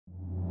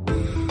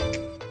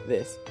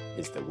This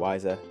is the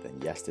Wiser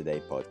Than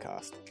Yesterday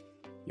podcast.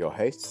 Your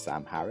hosts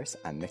Sam Harris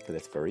and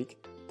Nicholas Farik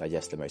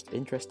digest the most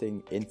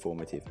interesting,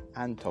 informative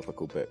and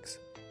topical books,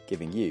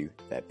 giving you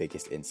their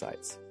biggest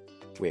insights.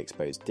 We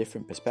expose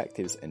different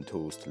perspectives and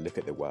tools to look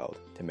at the world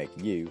to make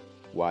you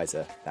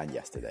wiser than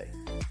yesterday.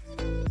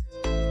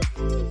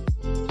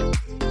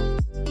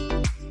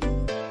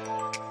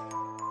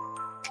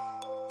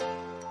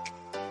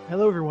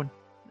 Hello everyone,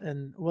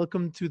 and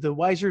welcome to the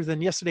Wiser Than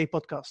Yesterday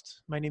podcast.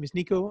 My name is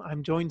Nico.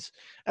 I'm joined,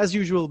 as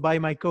usual, by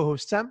my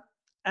co-host Sam,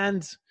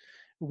 and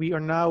we are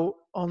now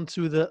on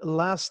to the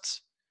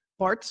last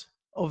part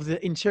of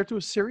the Incerto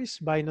series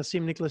by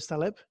Nassim Nicholas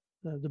Taleb.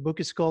 The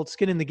book is called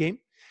Skin in the Game,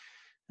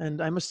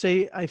 and I must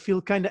say I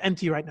feel kind of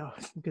empty right now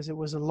because it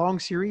was a long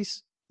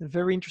series, a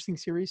very interesting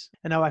series,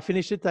 and now I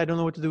finished it. I don't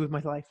know what to do with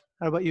my life.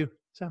 How about you,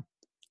 Sam?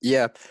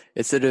 Yeah,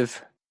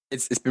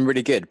 it's been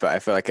really good, but I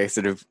feel like I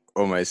sort of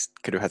almost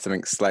could have had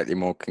something slightly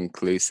more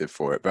conclusive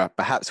for it. But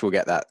perhaps we'll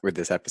get that with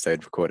this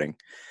episode recording.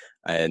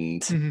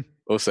 And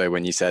also,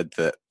 when you said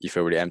that you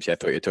feel really empty, I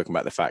thought you were talking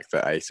about the fact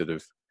that I sort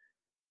of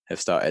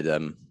have started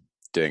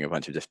doing a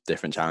bunch of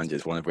different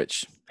challenges, one of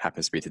which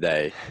happens to be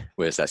today,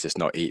 was let's just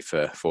not eat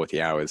for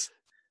 40 hours.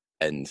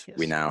 And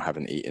we now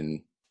haven't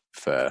eaten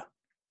for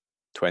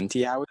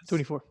 20 hours?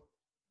 24.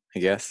 I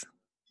guess.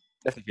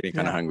 Definitely feeling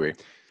kind of hungry.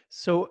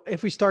 So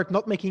if we start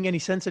not making any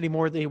sense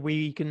anymore,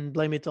 we can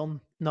blame it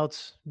on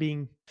not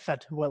being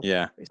fed well.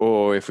 Yeah. Basically.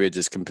 Or if we're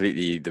just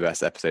completely the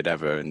best episode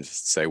ever and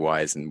just so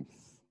wise and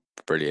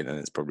brilliant, and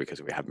it's probably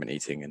because we haven't been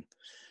eating and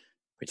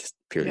we're just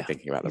purely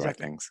thinking about the right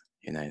things.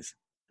 Who knows?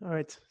 All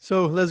right.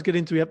 So let's get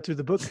into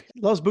the book.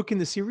 Last book in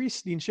the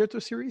series, the Incerto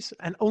series.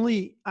 And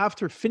only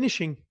after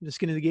finishing The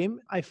Skin in the Game,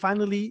 I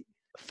finally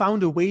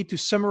found a way to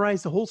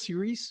summarize the whole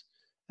series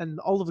and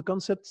all of the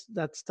concepts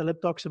that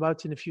Taleb talks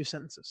about in a few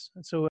sentences.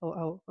 And so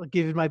I'll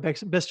give it my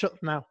best shot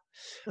now.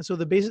 And so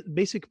the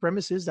basic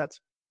premise is that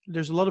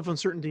there's a lot of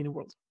uncertainty in the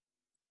world.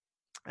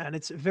 And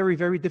it's very,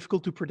 very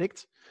difficult to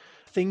predict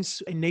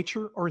things in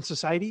nature or in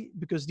society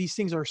because these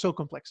things are so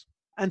complex.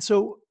 And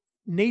so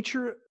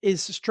nature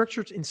is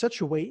structured in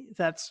such a way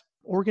that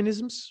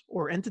organisms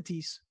or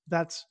entities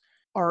that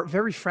are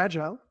very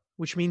fragile,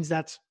 which means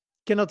that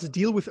cannot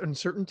deal with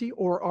uncertainty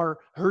or are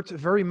hurt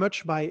very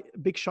much by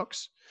big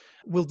shocks,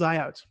 will die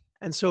out.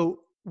 And so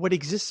what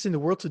exists in the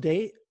world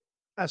today,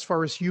 as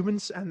far as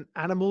humans and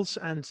animals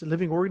and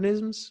living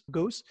organisms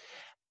goes,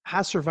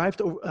 has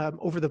survived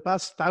over the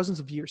past thousands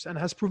of years and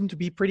has proven to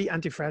be pretty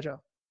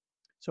anti-fragile.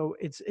 So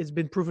it's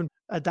been proven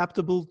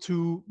adaptable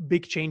to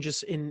big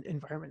changes in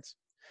environments.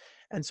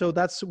 And so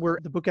that's where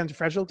the book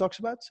Anti-Fragile talks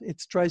about.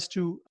 It tries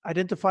to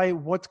identify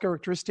what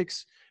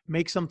characteristics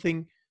make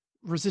something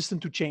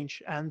resistant to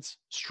change and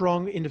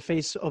strong in the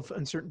face of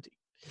uncertainty.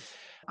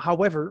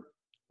 However,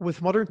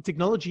 with modern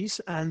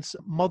technologies and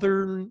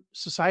modern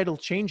societal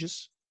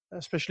changes,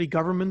 especially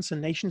governments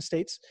and nation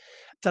states,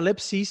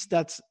 Taleb sees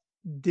that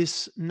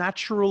this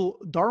natural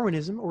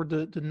Darwinism or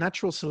the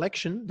natural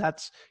selection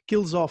that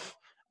kills off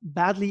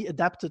badly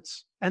adapted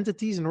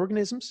entities and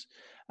organisms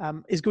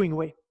is going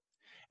away.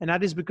 And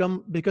that is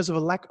because of a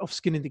lack of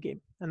skin in the game.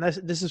 And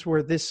this is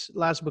where this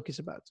last book is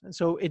about. And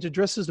so it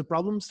addresses the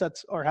problems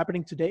that are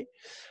happening today,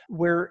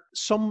 where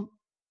some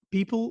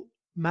people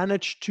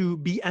manage to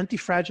be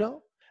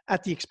anti-fragile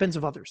at the expense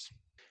of others.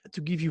 To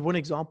give you one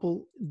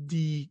example,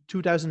 the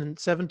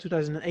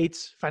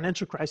 2007-2008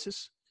 financial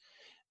crisis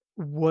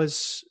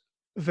was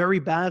very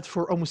bad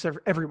for almost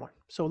everyone.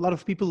 So a lot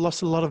of people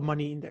lost a lot of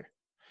money in there.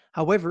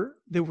 However,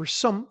 there were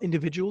some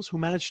individuals who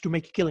managed to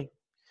make a killing.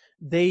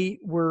 They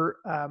were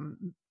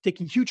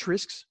taking huge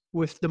risks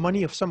with the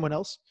money of someone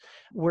else,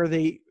 where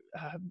they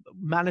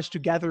managed to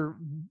gather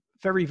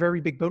very, very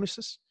big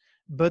bonuses.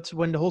 But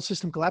when the whole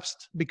system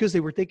collapsed, because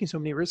they were taking so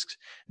many risks,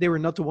 they were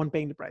not the one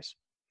paying the price.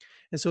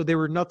 And so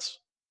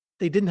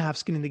they didn't have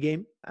skin in the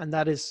game. And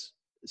that is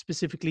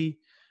specifically,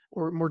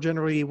 or more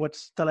generally, what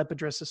Taleb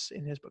addresses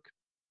in his book.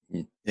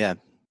 Yeah,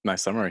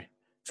 nice summary.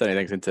 Certainly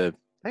links into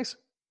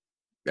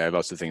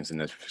lots of things in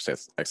this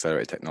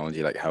accelerated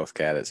technology like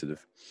healthcare that sort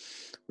of,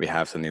 we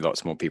have suddenly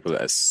lots more people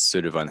that are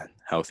sort of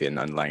unhealthy and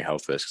underlying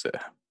health risks that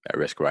are at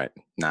risk right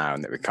now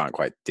and that we can't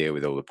quite deal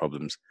with all the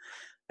problems.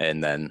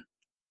 And then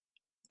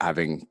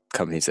having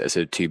companies that are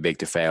sort of too big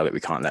to fail that we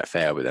can't let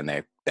fail, but then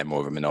they're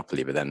more of a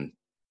monopoly. But then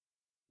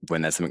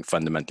when there's something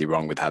fundamentally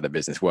wrong with how the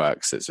business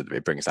works,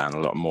 it brings down a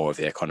lot more of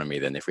the economy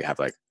than if we have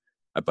like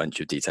a bunch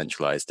of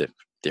decentralized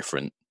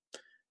different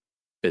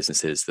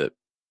businesses that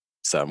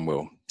some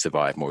will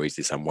survive more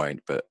easily, some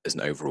won't, but as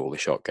an overall, the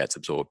shock gets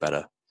absorbed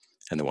better.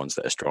 And the ones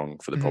that are strong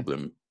for the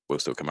problem will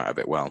still come out of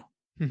it well.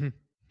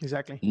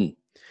 Exactly.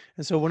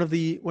 And so one of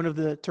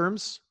the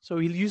terms, so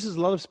he uses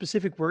a lot of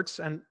specific words,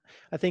 and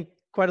I think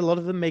quite a lot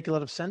of them make a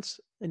lot of sense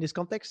in this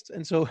context.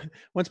 And so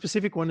one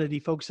specific one that he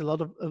focuses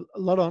a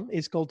lot on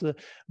is called the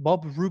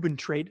Bob Rubin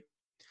trade.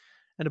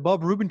 And the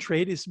Bob Rubin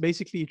trade is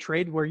basically a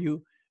trade where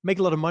you make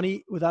a lot of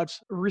money without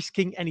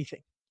risking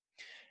anything.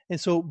 And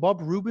so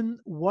Bob Rubin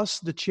was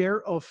the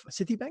chair of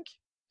Citibank,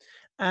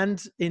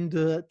 And in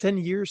the 10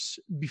 years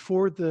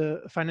before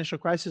the financial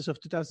crisis of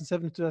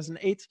 2007,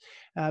 2008,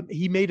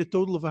 he made a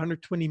total of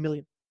 120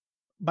 million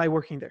by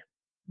working there.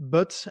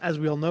 But as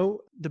we all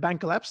know, the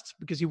bank collapsed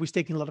because he was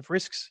taking a lot of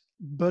risks.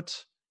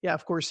 But yeah,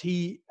 of course,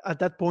 he at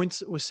that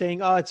point was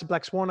saying, oh, it's a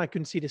black swan. I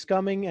couldn't see this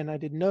coming and I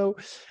didn't know.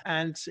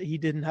 And he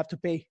didn't have to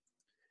pay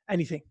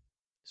anything.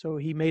 So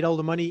he made all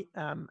the money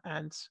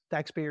and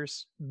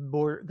taxpayers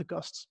bore the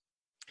costs.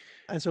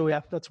 And so,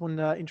 yeah, that's one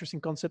interesting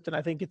concept. And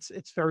I think it's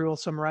very well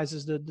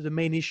summarizes the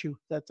main issue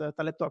that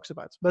Taleb talks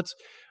about. But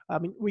I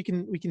mean, we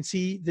can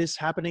see this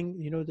happening,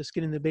 the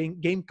skin in the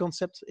game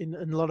concept in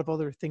a lot of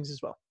other things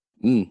as well.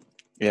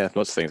 Yeah,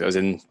 lots of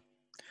things.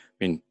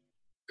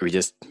 We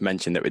just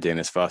mentioned that we're doing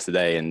this fast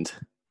today, and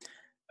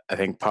I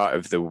think part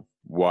of the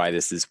why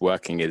this is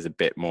working is a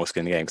bit more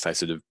skin in the game, because I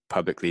sort of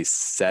publicly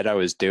said I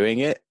was doing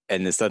it,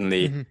 and then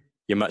suddenly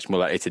you're much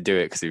more likely to do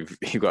it because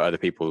you've got other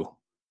people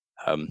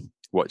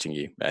watching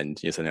you,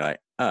 and you're suddenly like,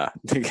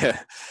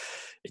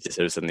 it just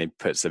sort of suddenly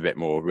puts a bit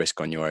more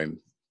risk on your own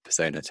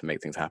persona to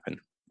make things happen.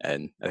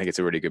 And I think it's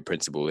a really good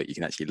principle that you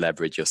can actually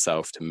leverage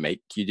yourself to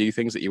make you do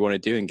things that you want to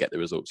do and get the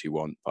results you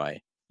want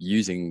by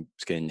using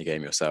skin in the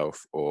game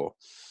yourself, or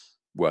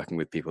working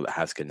with people that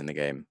have skin in the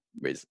game,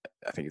 which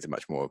I think is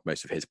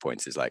most of his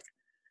points is like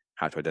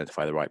how to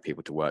identify the right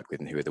people to work with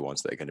and who are the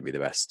ones that are going to be the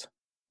best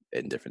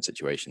in different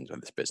situations,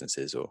 whether it's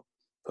businesses or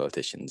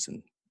politicians,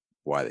 and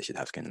why they should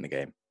have skin in the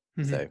game.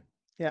 So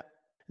yeah,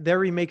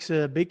 there he makes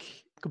a big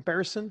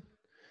comparison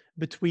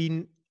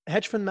between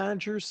hedge fund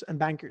managers and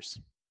bankers.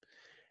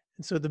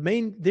 And so the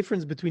main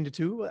difference between the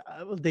two,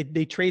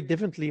 they trade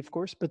differently, of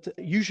course, but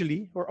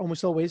usually, or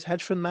almost always,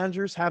 hedge fund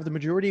managers have the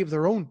majority of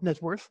their own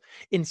net worth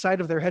inside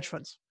of their hedge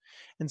funds.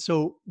 And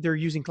so they're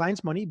using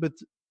clients' money, but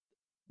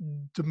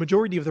the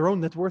majority of their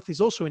own net worth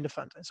is also in the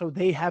fund. And so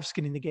they have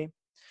skin in the game.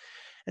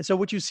 And so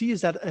what you see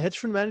is that a hedge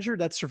fund manager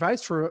that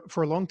survives for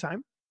a long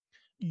time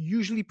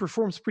usually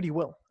performs pretty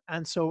well.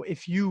 And so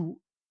if you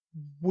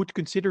would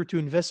consider to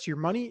invest your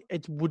money,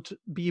 it would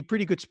be a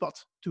pretty good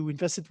spot to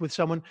invest it with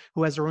someone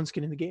who has their own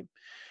skin in the game.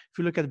 If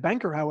you look at a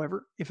banker,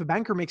 however, if a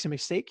banker makes a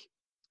mistake,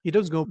 he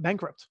doesn't go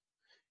bankrupt.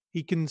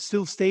 He can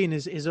still stay in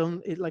his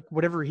own, like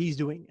whatever he's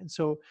doing. And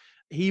so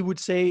he would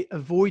say,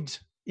 avoid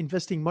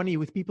investing money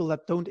with people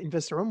that don't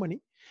invest their own money.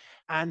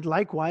 And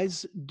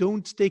likewise,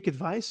 don't take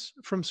advice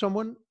from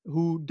someone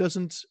who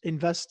doesn't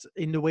invest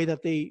in the way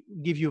that they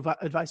give you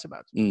advice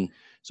about.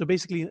 So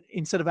basically,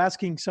 instead of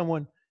asking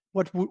someone,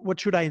 what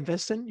should I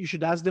invest in? You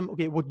should ask them,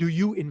 okay, what do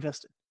you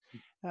invest in?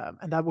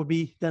 And that would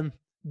be then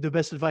the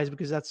best advice,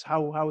 because that's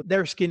how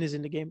their skin is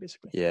in the game,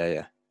 basically.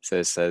 Yeah. So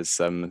it says,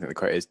 I think the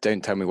quote is,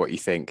 don't tell me what you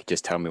think,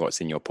 just tell me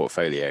what's in your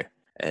portfolio.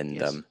 And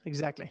yes,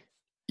 exactly.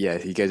 Yeah,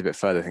 he goes a bit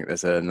further. I think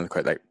there's another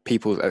quote, like,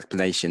 people's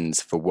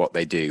explanations for what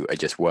they do are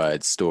just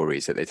words,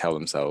 stories that they tell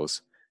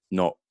themselves,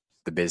 not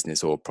the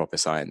business or proper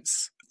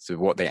science. So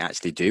what they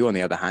actually do, on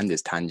the other hand,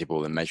 is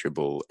tangible and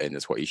measurable, and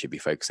it's what you should be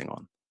focusing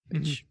on,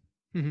 which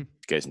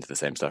goes into the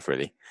same stuff,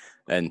 really.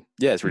 And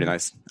yeah, it's really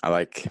nice. I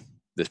like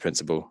this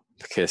principle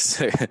because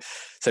so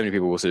many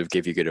people will sort of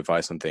give you good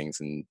advice on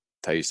things and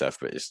tell you stuff,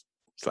 but it's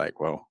like,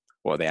 well,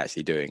 what are they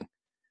actually doing?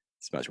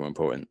 It's much more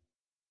important.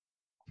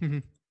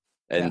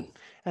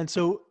 And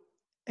so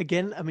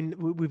again, I mean,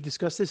 we've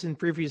discussed this in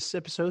previous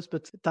episodes,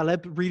 but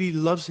Taleb really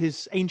loves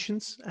his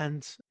ancients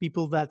and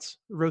people that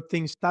wrote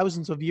things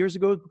thousands of years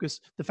ago,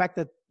 because the fact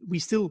that we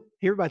still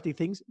hear about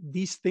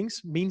these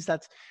things means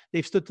that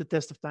they've stood the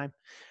test of time.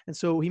 And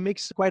so he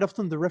makes quite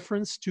often the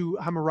reference to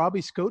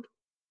Hammurabi's code.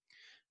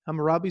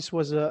 Hammurabi's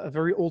was a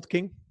very old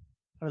king.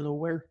 I don't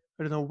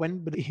know when,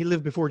 but he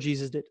lived before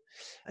Jesus did.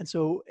 And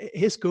so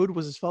his code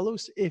was as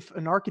follows: if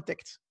an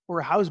architect or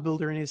a house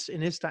builder in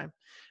his time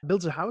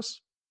builds a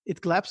house, it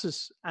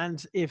collapses,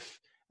 and if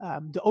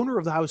the owner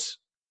of the house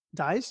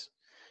dies,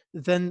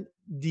 then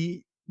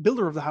the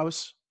builder of the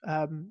house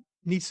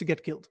needs to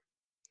get killed.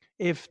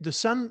 If the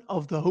son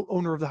of the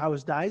owner of the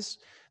house dies,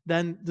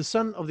 then the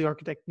son of the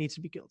architect needs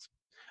to be killed,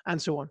 and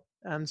so on.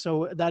 And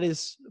so that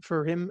is,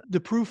 for him, the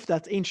proof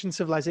that ancient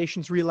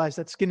civilizations realized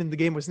that skin in the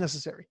game was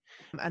necessary.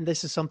 And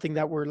this is something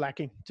that we're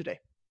lacking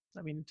today.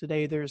 I mean,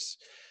 today there's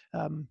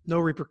no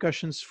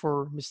repercussions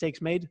for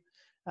mistakes made,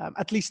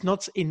 at least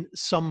not in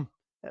some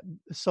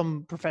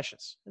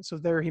professions. And so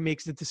there he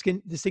makes the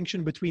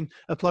distinction between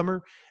a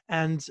plumber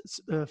and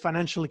a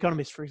financial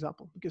economist, for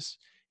example, because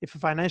if a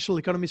financial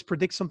economist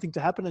predicts something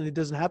to happen and it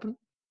doesn't happen,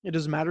 it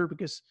doesn't matter,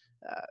 because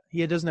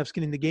he doesn't have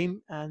skin in the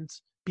game and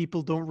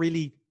people don't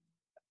really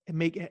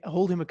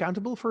hold him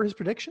accountable for his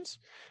predictions.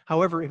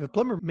 However, if a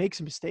plumber makes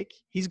a mistake,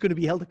 he's going to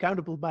be held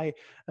accountable by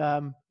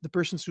the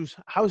person whose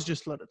house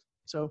just flooded.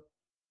 So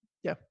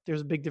yeah,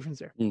 there's a big difference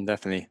there.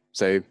 Definitely.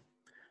 So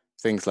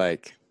things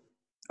like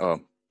all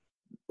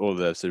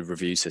the sort of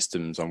review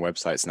systems on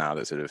websites now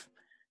that sort of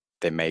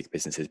they make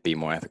businesses be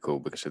more ethical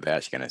because they're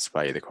actually going to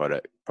supply you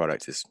the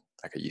product is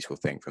like a useful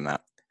thing from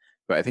that.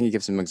 But I think he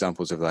gives some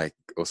examples of like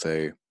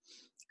also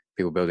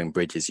people building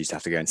bridges used to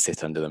have to go and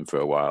sit under them for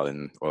a while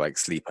or like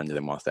sleep under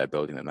them whilst they're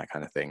building them, that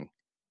kind of thing,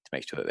 to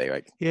make sure that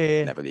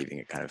they never leaving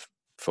it kind of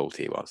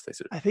faulty whilst they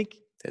sort of. I think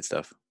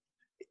stuff.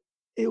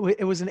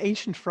 It was in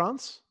ancient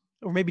France,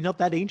 or maybe not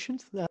that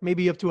ancient,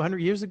 maybe up to 100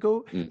 years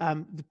ago.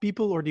 The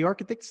people or the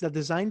architects that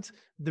designed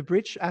the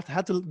bridge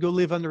had to go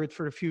live under it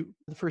for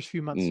the first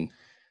few months.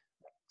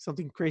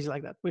 Something crazy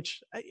like that,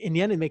 which in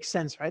the end, it makes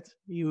sense, right?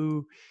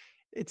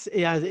 It's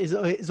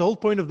the whole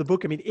point of the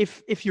book. I mean,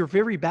 if you're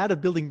very bad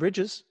at building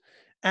bridges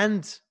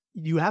and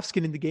you have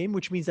skin in the game,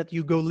 which means that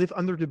you go live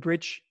under the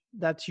bridge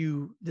that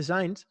you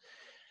designed,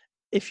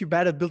 if you're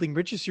bad at building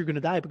bridges, you're going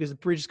to die because the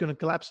bridge is going to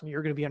collapse and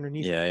you're going to be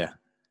underneath. Yeah.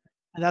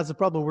 And that's the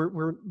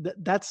problem.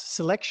 That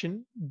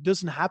selection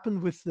doesn't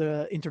happen with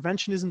the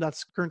interventionism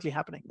that's currently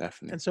happening.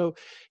 Definitely. And so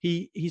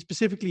he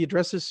specifically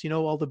addresses,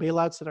 all the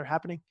bailouts that are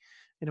happening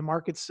in the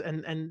markets,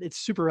 and it's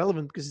super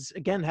relevant because it's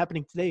again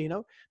happening today.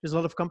 There's a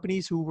lot of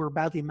companies who were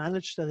badly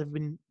managed that have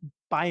been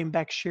buying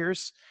back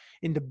shares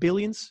in the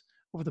billions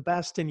over the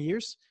past 10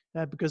 years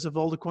because of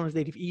all the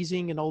quantitative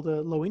easing and all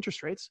the low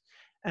interest rates.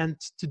 And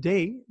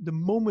today, the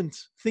moment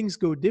things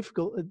go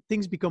difficult,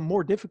 things become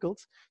more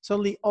difficult,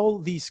 suddenly all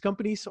these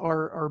companies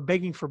are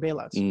begging for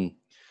bailouts.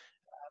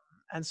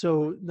 And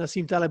so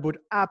Nassim Taleb would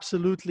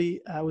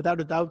absolutely, without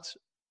a doubt,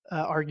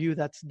 argue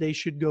that they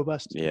should go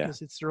bust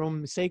because it's their own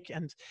mistake,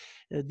 and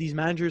these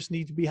managers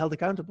need to be held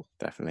accountable.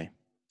 Definitely.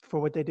 For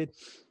what they did.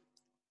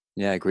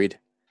 Yeah, agreed.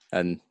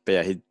 But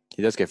yeah,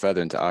 he does go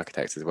further into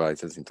architects as well. He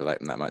doesn't seem to like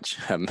them that much.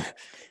 I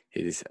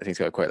think he's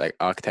got a quote like,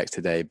 architects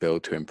today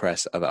build to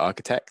impress other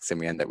architects, and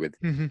we end up with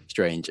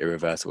strange,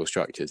 irreversible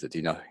structures that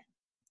do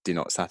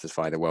not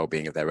satisfy the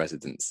well-being of their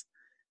residents.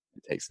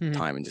 It takes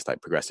time and just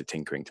like progressive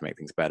tinkering to make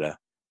things better.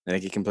 I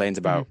think he complains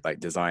about like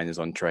designers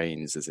on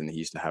trains, as in he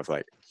used to have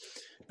like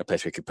a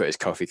place where he could put his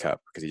coffee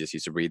cup because he just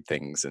used to read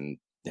things, and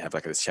you have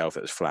like a shelf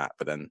that was flat,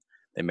 but then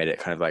they made it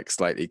kind of like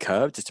slightly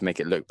curved just to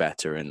make it look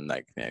better, and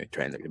like,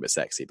 train looked a bit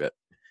sexy. But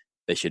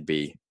they should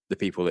be, the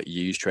people that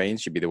use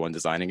trains should be the one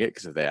designing it,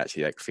 because if they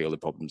actually like feel the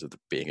problems of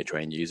being a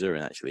train user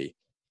and actually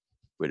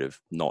would have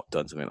not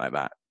done something like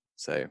that.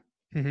 So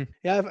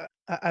yeah,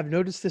 I've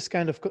noticed this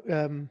kind of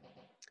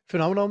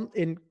phenomenon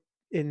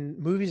in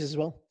movies as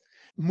well.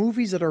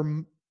 Movies that are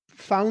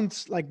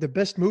found like the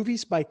best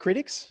movies by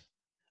critics,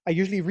 I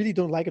usually really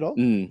don't like at all.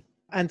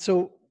 And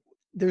so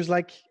there's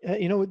like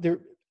there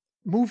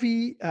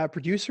movie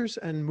producers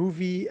and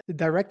movie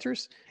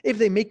directors, if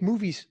they make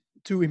movies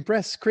to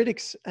impress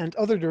critics and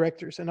other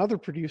directors and other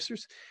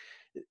producers,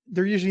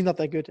 they're usually not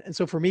that good. And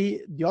so for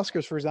me, the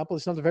Oscars, for example,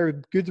 is not a very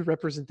good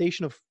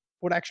representation of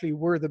what actually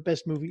were the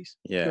best movies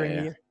during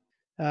the year.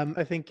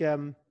 I think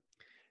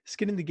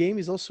Skin in the Game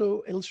is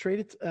also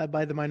illustrated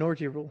by the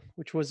minority rule,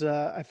 which was,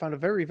 I found, a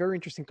very, very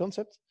interesting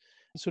concept.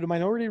 So the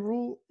minority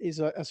rule is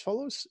as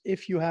follows.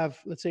 If you have,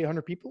 let's say,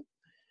 100 people,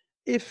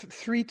 if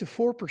 3 to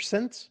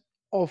 4%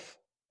 of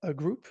a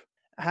group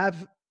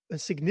have a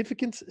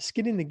significant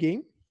skin in the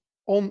game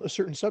on a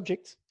certain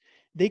subject,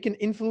 they can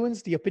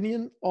influence the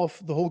opinion of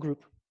the whole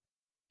group.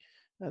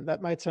 And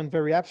that might sound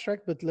very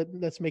abstract, but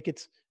let's make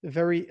it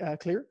very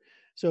clear.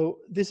 So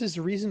this is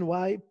the reason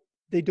why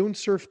they don't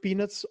serve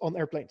peanuts on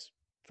airplanes,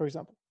 for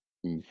example,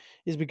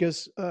 is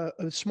because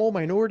a small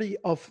minority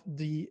of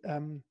the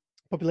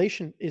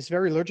population is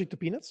very allergic to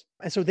peanuts.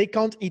 And so they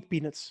can't eat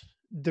peanuts.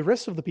 The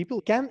rest of the people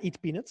can eat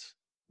peanuts,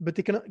 but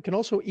they can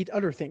also eat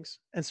other things.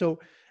 And so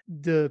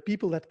the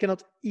people that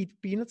cannot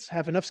eat peanuts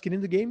have enough skin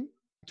in the game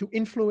to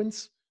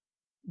influence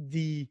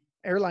the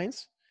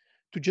airlines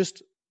to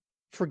just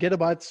forget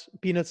about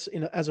peanuts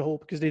as a whole,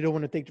 because they don't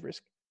want to take the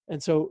risk.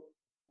 And so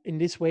in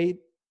this way,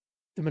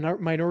 the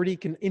minority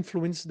can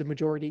influence the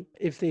majority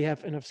if they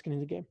have enough skin in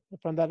the game. I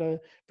found that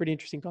a pretty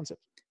interesting concept.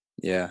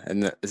 Yeah,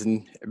 and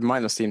it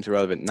might not seem so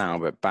relevant now,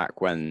 but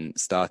back when it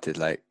started,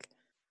 like,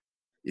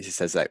 it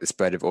says like the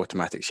spread of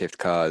automatic shift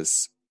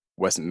cars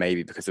wasn't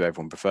maybe because of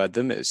everyone preferred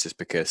them. It was just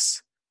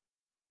because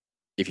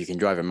if you can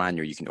drive a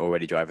manual, you can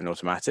already drive an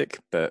automatic.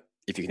 But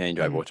if you can only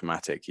drive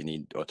automatic, you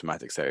need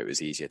automatic. So it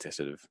was easier to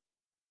sort of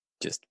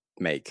just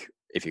make,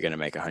 if you're going to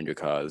make 100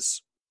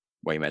 cars,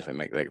 well, you might as well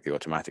make like the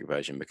automatic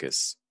version,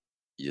 because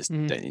you just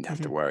don't need to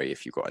have to worry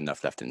if you've got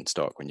enough left in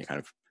stock when you kind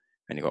of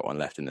only got one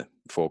left in the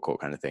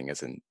forecourt kind of thing,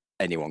 as in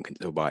anyone can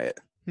still buy it.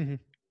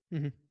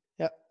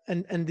 Yeah,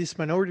 and this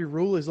minority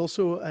rule is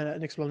also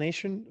an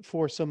explanation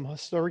for some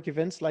historic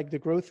events like the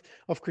growth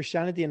of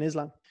Christianity and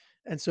Islam.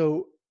 And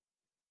so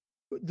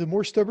the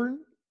more stubborn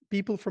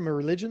people from a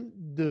religion,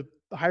 the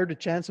higher the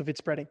chance of it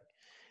spreading.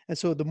 And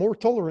so the more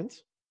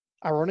tolerant,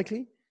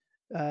 ironically,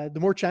 the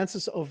more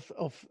chances of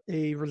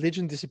a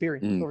religion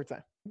disappearing over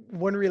time.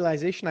 One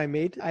realization I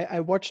made, I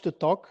watched a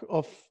talk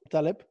of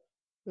Taleb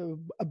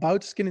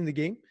about skin in the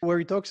game, where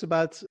he talks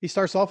about, he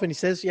starts off and he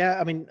says, yeah,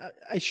 I mean,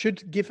 I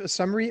should give a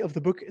summary of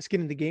the book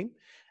Skin in the Game,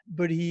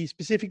 but he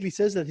specifically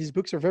says that his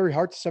books are very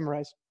hard to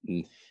summarize.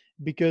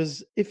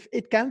 Because if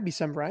it can be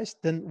summarized,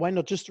 then why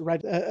not just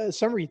write a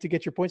summary to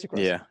get your points across?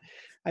 Yeah.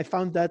 I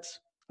found that,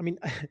 I mean,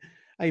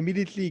 I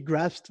immediately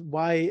grasped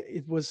why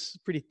it was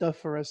pretty tough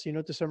for us,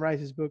 to summarize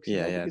his books.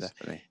 Yeah,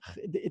 definitely.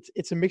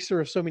 It's a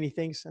mixture of so many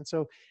things. And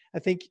so I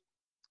think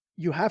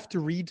you have to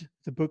read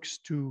the books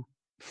to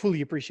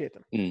fully appreciate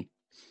them.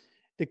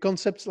 the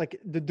concepts, like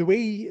the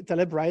way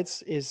Taleb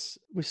writes is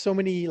with so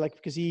many, like,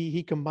 because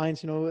he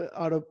combines,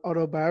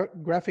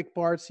 autobiographic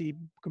parts, he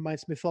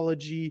combines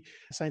mythology,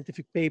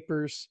 scientific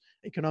papers,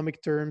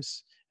 economic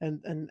terms,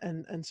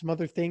 and some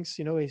other things.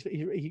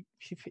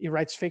 He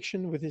writes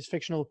fiction with his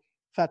fictional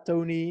Fat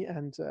Tony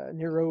and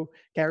Nero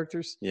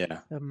characters. Yeah,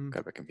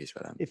 got a bit confused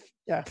by them.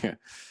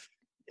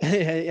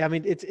 I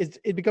mean,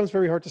 it becomes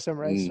very hard to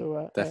summarize.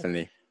 So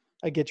definitely,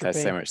 I get your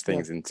there's pain. so much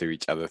things into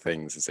each other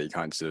things, and so you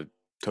can't sort of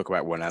talk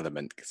about one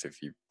element, because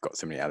if you've got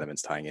so many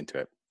elements tying into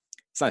it,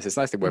 it's nice. It's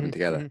nice to work them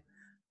together.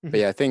 But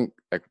yeah, I think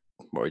like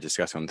what we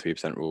discussed on the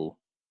 3% rule,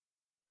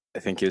 I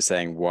think he was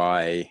saying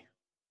why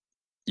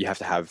you have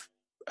to have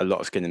a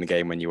lot of skin in the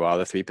game when you are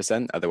the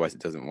 3%, otherwise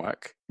it doesn't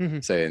work.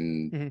 So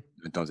in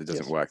McDonald's, it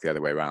doesn't work the other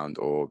way around.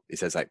 Or he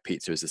says like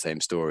pizza is the same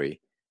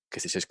story,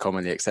 because it's just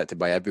commonly accepted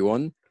by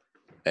everyone.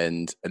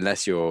 And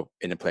unless you're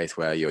in a place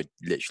where you're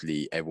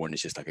literally, everyone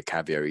is just like a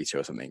caviar eater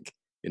or something,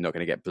 you're not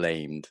going to get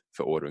blamed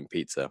for ordering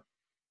pizza.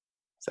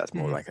 So that's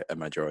more like a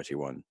majority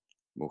one.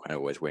 Will kind of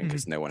always win,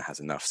 because no one has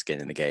enough skin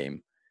in the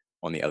game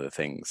on the other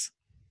things,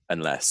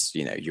 unless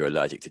you're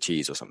allergic to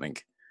cheese or something,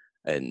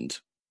 and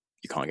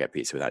you can't get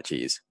pizza without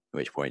cheese. At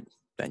which point,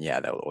 then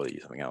they'll order you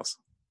something else.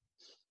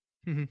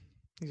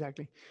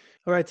 Exactly.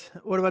 All right.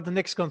 What about the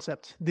next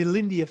concept, the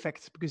Lindy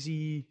effect? Because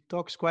he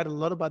talks quite a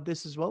lot about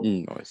this as well.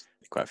 Always,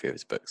 quite a few of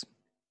his books.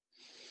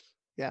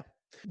 Yeah.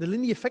 The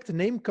Lindy effect, the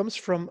name comes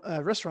from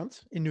a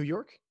restaurant in New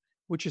York,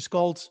 which is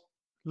called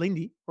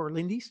Lindy or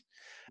Lindy's,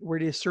 where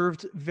they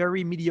served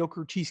very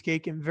mediocre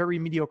cheesecake and very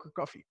mediocre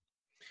coffee.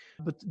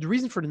 But the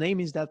reason for the name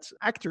is that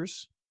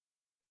actors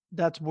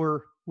that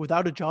were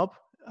without a job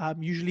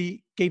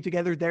usually came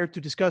together there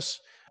to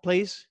discuss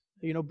plays,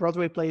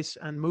 Broadway plays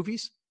and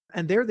movies.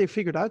 And there they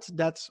figured out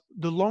that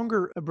the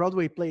longer a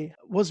Broadway play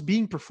was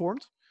being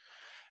performed,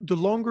 the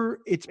longer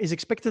it is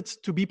expected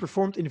to be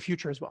performed in the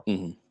future as well.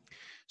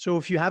 So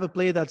if you have a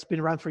play that's been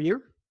around for a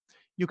year,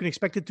 you can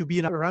expect it to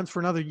be around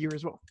for another year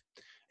as well.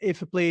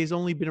 If a play has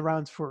only been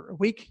around for a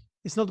week,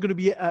 it's not going to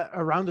be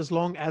around as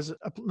long as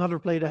another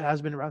play that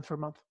has been around for a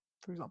month,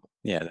 for example.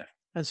 Yeah.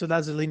 And so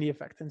that's the Lindy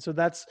effect. And so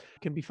that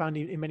can be found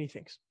in many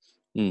things.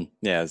 Yeah,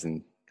 as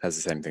in has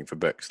the same thing for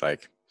books.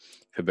 Like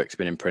if a book's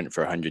been in print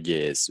for 100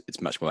 years, it's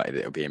much more likely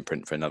that it'll be in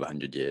print for another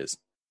 100 years.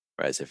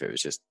 Whereas if it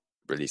was just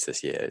released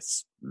this year,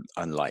 it's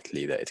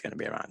unlikely that it's going to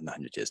be around in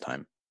 100 years'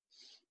 time.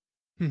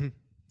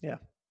 Yeah.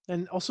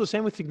 And also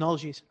same with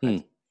technologies.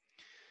 Right?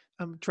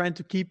 I'm trying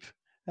to keep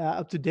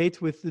up to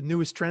date with the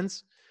newest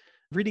trends.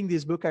 Reading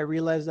this book, I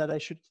realized that I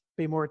should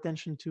pay more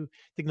attention to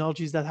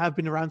technologies that have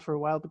been around for a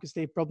while, because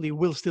they probably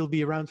will still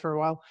be around for a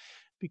while,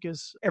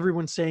 because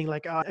everyone's saying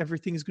like,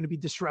 everything is going to be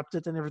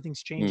disrupted and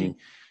everything's changing.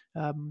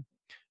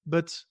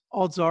 But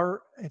odds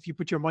are, if you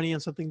put your money on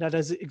something that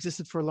has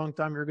existed for a long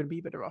time, you're going to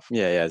be better off.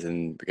 Yeah, as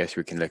in, I guess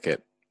we can look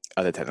at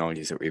other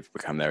technologies that we've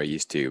become very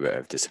used to, but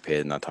have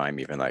disappeared in our time,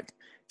 even like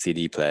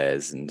CD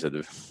players and sort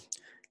of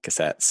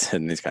cassettes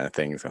and these kind of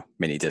things, or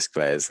mini disc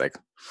players. Like,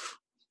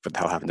 what the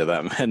hell happened to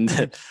them? And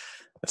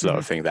there's a lot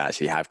of things that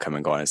actually have come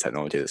and gone as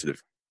technology. That sort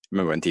of,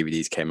 remember when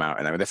DVDs came out,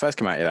 and when they first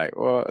came out, you're like,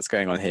 well, what's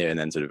going on here? And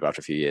then sort of after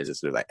a few years,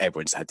 it's sort of like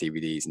everyone just had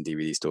DVDs and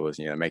DVD stores,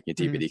 and making a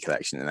DVD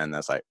collection. And then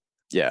that's like,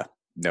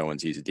 no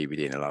one's used a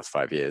DVD in the last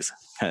 5 years,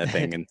 kind of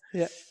thing. And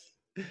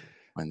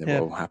wonder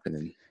what will happen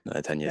in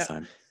another 10 years'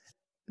 time.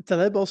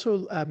 Taleb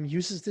also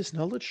uses this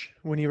knowledge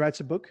when he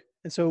writes a book.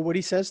 And so what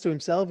he says to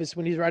himself is,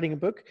 when he's writing a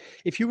book,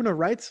 if you want to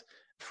write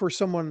for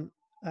someone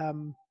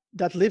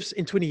that lives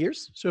in 20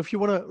 years, so if you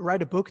want to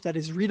write a book that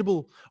is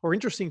readable or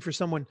interesting for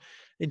someone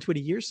in 20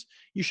 years,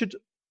 you should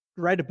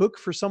write a book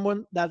for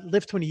someone that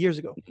lived 20 years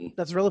ago.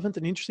 That's relevant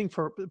and interesting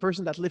for a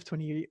person that lived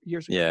 20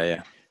 years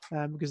ago.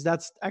 Because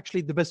that's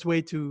actually the best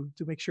way to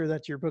make sure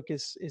that your book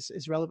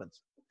is relevant.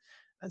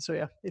 And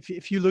so,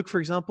 if you look, for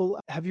example,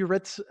 have you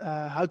read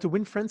How to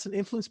Win Friends and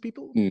Influence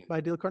People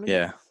by Dale Carnegie?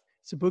 Yeah.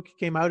 It's a book,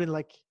 came out in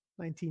like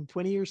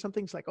 1920 or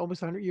something. It's like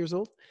almost 100 years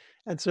old.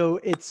 And so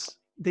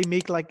they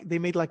made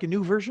like a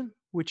new version,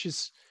 which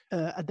is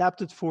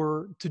adapted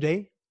for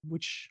today,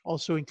 which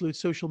also includes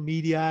social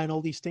media and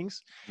all these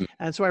things.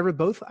 And so I read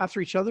both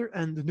after each other,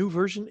 and the new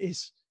version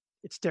it's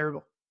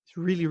terrible. It's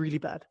really, really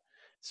bad.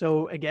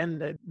 So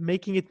again,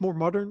 making it more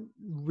modern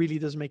really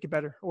does make it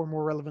better or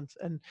more relevant.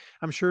 And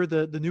I'm sure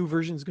the new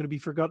version is going to be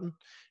forgotten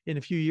in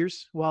a few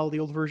years, while the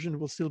old version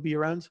will still be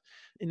around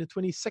in the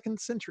 22nd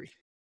century.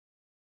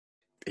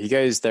 He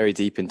goes very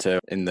deep in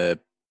the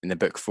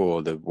book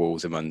 4, the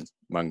Wolves Among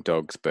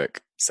Dogs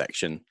book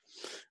section.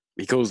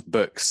 He calls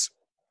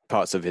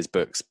parts of his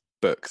books,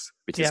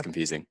 which is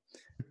confusing.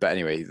 But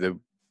anyway, the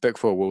book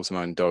 4, Wolves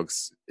Among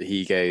Dogs,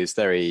 he goes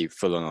very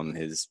full on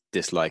his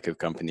dislike of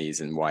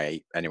companies and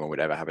why anyone would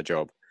ever have a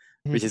job,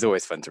 which is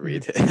always fun to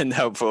read and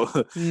helpful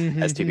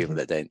as two people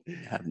that don't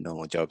have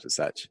normal jobs as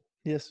such.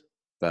 Yes.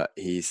 But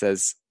he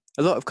says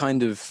a lot of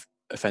kind of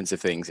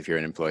offensive things if you're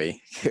an employee.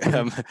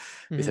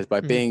 He says, by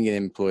being an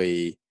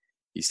employee,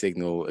 you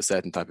signal a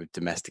certain type of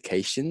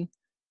domestication.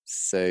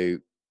 So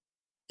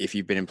if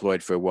you've been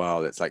employed for a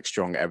while, it's like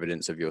strong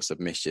evidence of your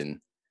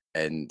submission.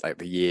 and like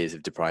the years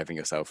of depriving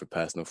yourself of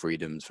personal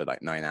freedoms for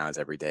like 9 hours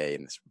every day,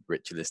 and this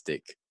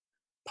ritualistic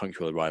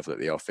punctual arrival at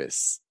the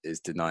office is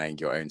denying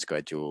your own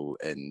schedule,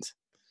 and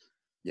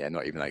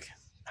not even like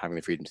having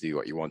the freedom to do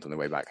what you want on the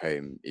way back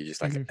home. You're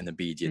just like an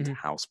obedient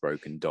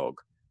housebroken dog,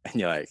 and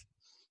you're like,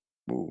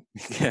 ooh.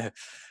 Yeah.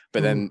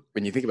 But then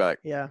when you think about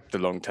the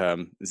long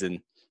term, as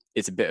in,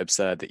 it's a bit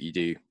absurd that you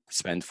do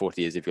spend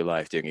 40 years of your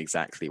life doing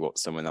exactly what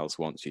someone else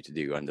wants you to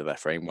do under their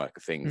framework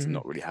of things, and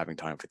not really having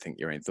time to think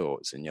your own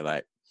thoughts. And you're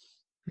like,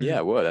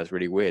 well, that's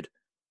really weird.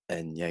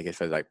 And I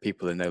guess like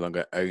people are no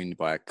longer owned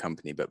by a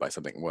company, but by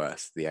something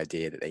worse. The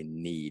idea that they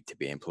need to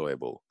be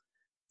employable.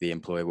 The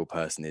employable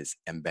person is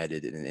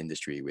embedded in an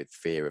industry with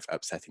fear of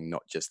upsetting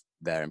not just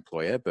their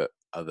employer, but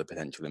other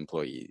potential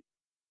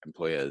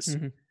employers.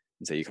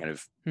 And so you kind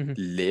of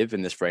live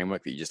in this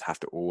framework that you just have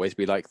to always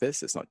be like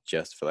this. It's not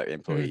just for like the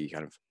employee. You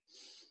kind of,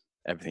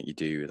 everything you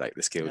do, like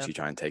the skills you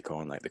try and take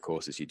on, like the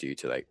courses you do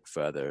to like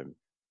further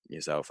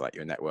yourself, like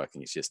your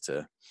networking, is just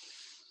to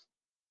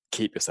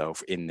keep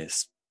yourself in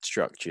this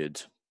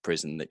structured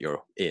prison that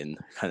you're in,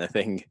 kind of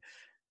thing.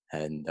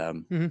 And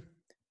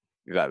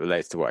that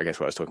relates to what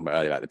I was talking about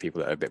earlier, like the people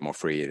that are a bit more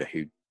free,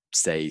 who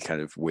say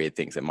kind of weird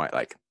things that might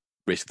like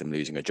risk them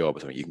losing a job or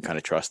something. You can kind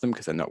of trust them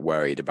because they're not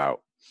worried about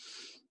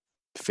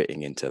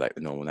fitting into like the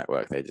normal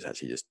network. They're just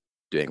actually just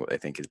doing what they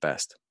think is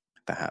best,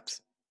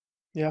 perhaps.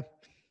 Yeah.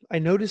 I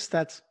noticed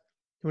that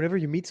whenever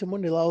you meet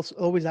someone, they'll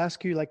always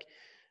ask you like,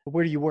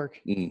 where do you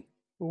work?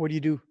 What do you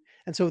do?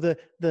 And so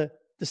the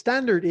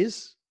standard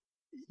is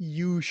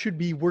you should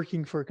be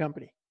working for a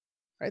company,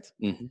 right?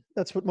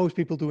 That's what most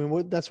people do,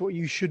 and that's what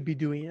you should be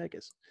doing, I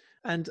guess.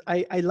 And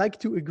I like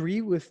to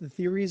agree with the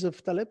theories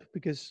of Taleb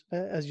because,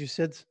 as you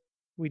said,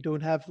 we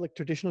don't have like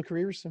traditional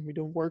careers and we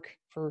don't work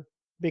for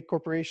big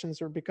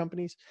corporations or big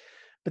companies.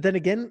 But then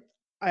again,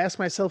 I ask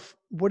myself,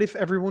 what if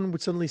everyone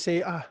would suddenly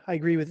say, I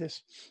agree with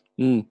this?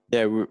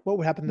 What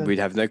would happen then? We'd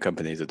have no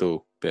companies at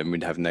all, but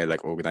we'd have no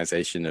like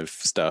organization of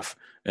stuff,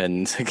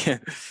 and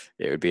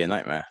it would be a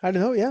nightmare. I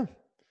don't know.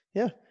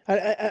 Yeah.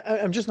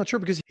 I'm just not sure,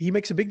 because he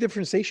makes a big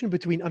differentiation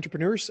between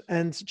entrepreneurs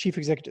and chief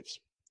executives.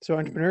 So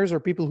entrepreneurs are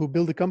people who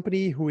build a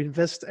company, who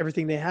invest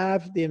everything they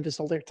have. They invest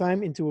all their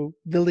time into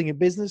building a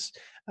business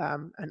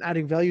and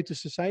adding value to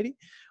society.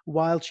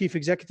 While chief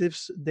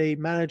executives, they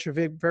manage a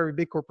very, very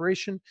big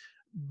corporation.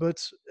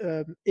 But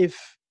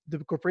if the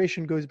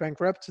corporation goes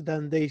bankrupt,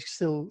 then they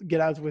still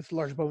get out with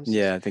large bonuses.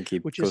 Yeah, I think he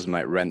calls them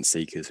like rent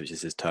seekers, which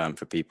is his term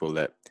for people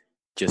that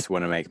just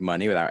want to make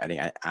money without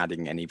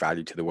adding any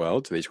value to the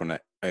world. So they just want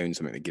to own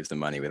something that gives them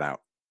money without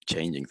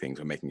changing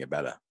things or making it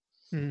better.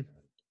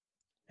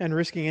 And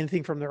risking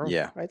anything from their own,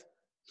 right?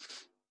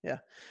 Yeah.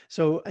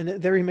 So, and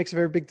there he makes a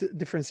very big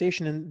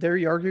differentiation. And there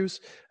he argues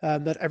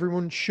that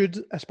everyone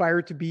should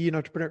aspire to be an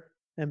entrepreneur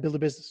and build a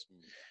business.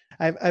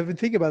 I've been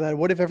thinking about that.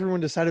 What if everyone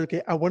decided,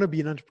 okay, I want to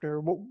be an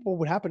entrepreneur? What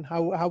would happen?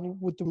 How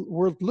would the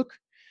world look?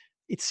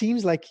 It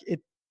seems like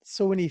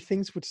so many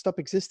things would stop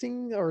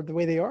existing or the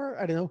way they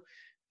are. I don't know.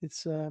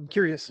 It's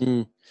curious.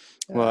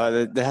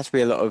 Well, there has to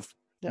be a lot of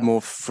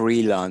more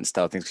freelance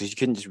style things, because you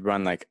couldn't just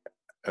run like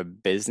a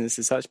business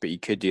as such, but you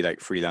could do like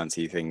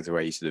freelancey things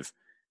where you sort of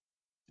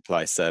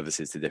apply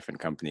services to different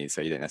companies.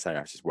 So you don't necessarily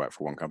have to just work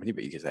for one company,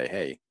 but you could say,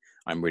 hey,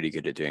 I'm really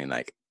good at doing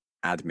like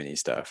admin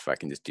stuff. I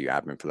can just do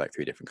admin for like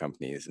 3 different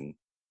companies. And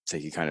so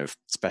you kind of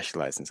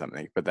specialize in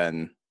something. But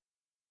then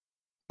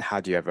how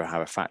do you ever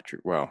have a factory?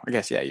 Well, I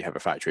guess, you have a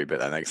factory, but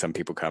then like some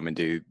people come and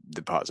do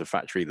the parts of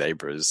factory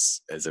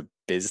laborers as a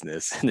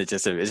business, and it's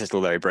just all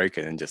very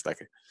broken, and just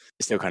like it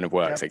still kind of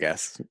works, I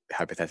guess.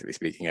 Hypothetically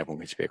speaking, everyone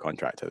can just be a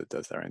contractor that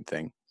does their own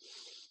thing.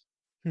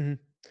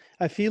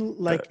 I feel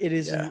like it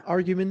is an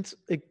argument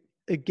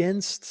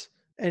against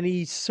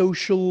any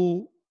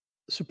social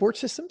support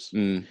systems,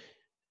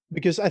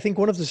 because I think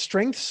one of the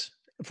strengths,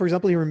 for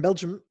example, here in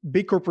Belgium,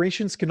 big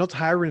corporations cannot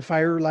hire and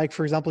fire, like,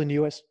 for example, in the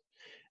US.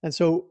 And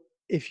so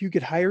if you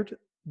get hired,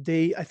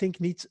 they, I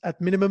think, need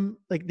at minimum,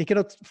 like they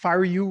cannot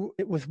fire you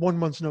with 1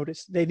 month's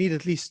notice. They need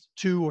at least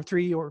 2 or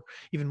 3 or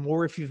even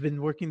more if you've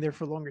been working there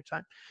for a longer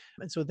time.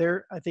 And so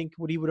there, I think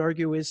what he would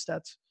argue is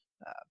that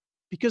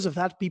because of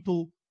that,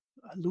 people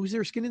lose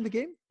their skin in the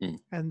game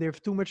and they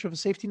have too much of a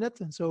safety net.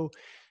 And so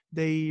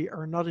they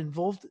are not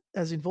involved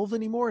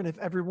anymore. And if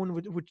everyone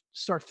would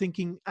start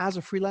thinking as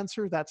a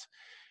freelancer that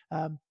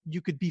you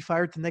could be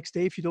fired the next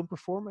day if you don't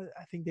perform,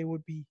 I think they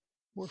would be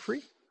more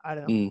free. I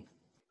don't know.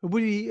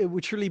 It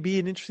would surely be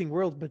an interesting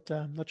world, but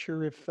I'm not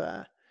sure if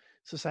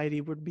society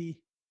would be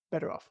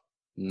better off.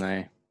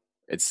 No,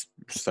 it's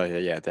so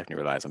it definitely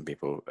relies on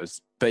people.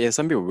 But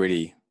some people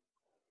really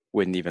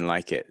wouldn't even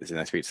like it. And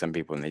I speak to some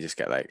people, and they just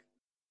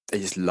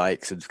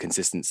like sort of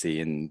consistency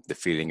and the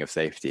feeling of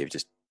safety of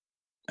just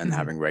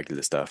having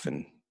regular stuff,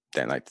 and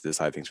don't like to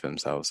decide things for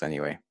themselves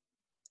anyway.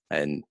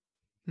 And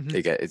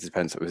it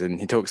depends. And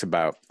he talks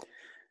about.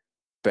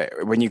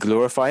 But when you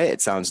glorify it,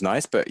 it sounds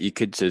nice, but you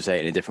could sort of say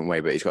it in a different way.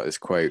 But he's got this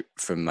quote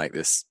from like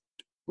this,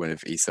 one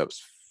of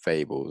Aesop's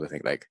fables, I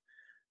think, like,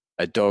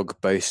 a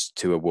dog boasts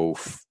to a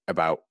wolf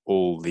about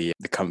all the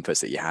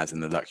comforts that he has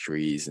and the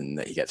luxuries, and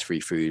that he gets free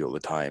food all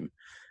the time.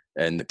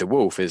 And the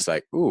wolf is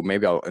like, oh,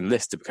 maybe I'll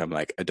enlist to become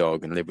like a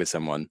dog and live with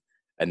someone.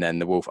 And then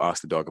the wolf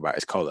asks the dog about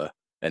his collar,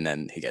 and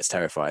then he gets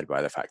terrified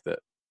by the fact that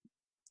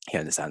he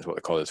understands what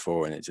the collar's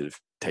for, and it sort of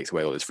takes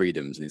away all his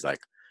freedoms. And he's like,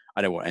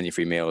 I don't want any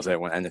free meals, I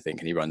don't want anything.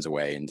 And he runs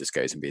away and just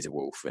goes and be a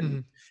wolf.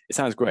 And it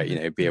sounds great, you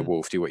know, be a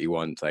wolf, do what you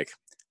want, like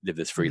live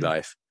this free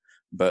life.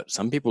 But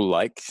some people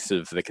like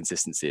sort of the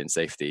consistency and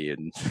safety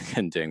and,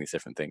 and doing these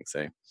different things.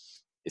 So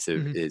it sort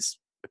of is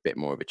a bit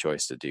more of a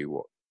choice to do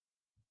what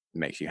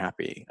makes you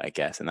happy, I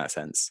guess, in that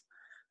sense.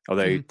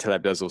 Although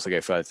Taleb does also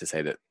go further to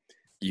say that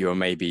you're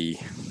maybe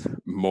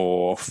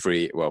more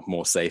free, well,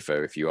 more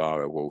safer if you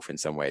are a wolf in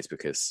some ways,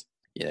 because,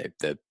 you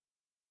know,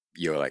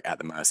 you're like at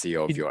the mercy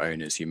of your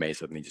owners who may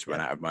suddenly just run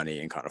out of money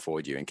and can't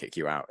afford you and kick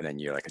you out. And then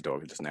you're like a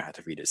dog who doesn't know how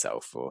to feed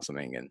itself or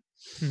something.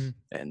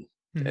 And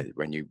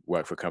when you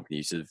work for a company,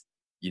 you sort of,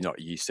 you're not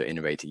used to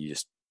innovating. You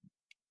just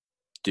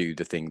do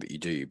the thing that you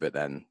do, but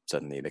then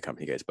suddenly the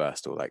company goes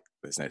bust, or like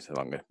there's no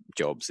longer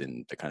jobs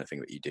in the kind of thing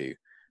that you do.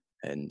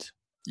 And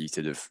you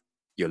sort of,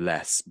 you're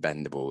less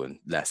bendable and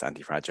less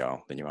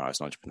anti-fragile than you are as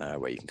an entrepreneur,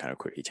 where you can kind of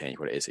quickly change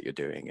what it is that you're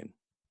doing and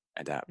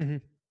adapt.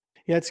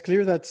 Yeah, it's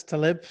clear that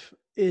Taleb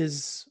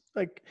is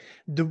like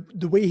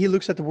the way he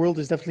looks at the world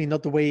is definitely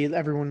not the way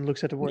everyone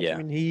looks at the world. I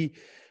mean,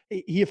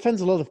 he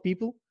offends a lot of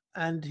people,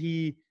 and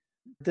he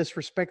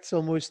disrespects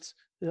almost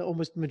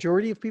the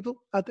majority of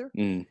people out there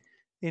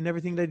in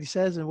everything that he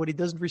says and what he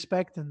doesn't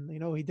respect. And, you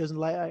know, he doesn't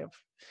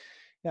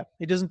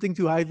he doesn't think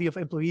too highly of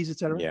employees,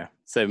 etc. Yeah.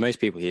 So most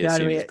people he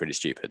assumes is pretty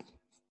stupid,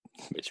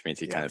 which means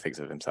he kind of thinks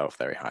of himself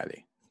very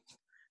highly.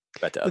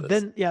 But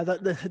then,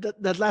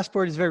 that last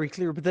part is very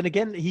clear. But then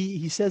again,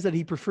 he says that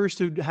he prefers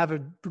to have a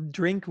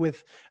drink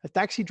with a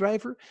taxi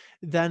driver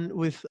than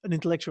with an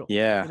intellectual.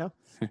 Yeah. You know?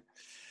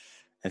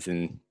 As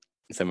in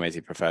some ways,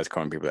 he prefers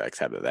common people that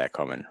accept that they're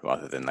common,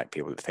 rather than like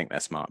people that think they're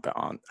smart but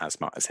aren't as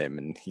smart as him,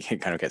 and he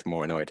kind of gets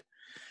more annoyed.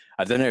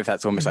 I don't know if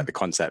that's almost like the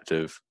concept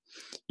of,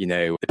 you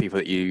know, the people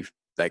that you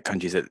like,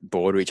 countries that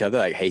border each other,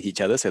 like hate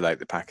each other. So like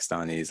the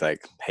Pakistanis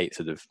like hate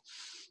sort of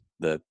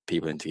the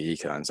people in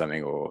Tajikistan and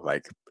something, or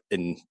like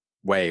in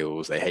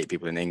Wales they hate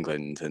people in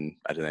England, and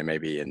I don't know,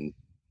 maybe in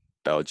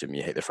Belgium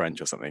you hate the French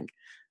or something,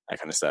 that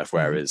kind of stuff.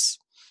 Whereas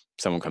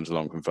someone comes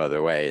along from further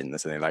away and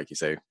there's something like you.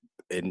 So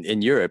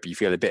in Europe you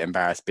feel a bit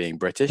embarrassed being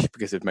British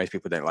because if most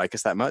people don't like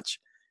us that much.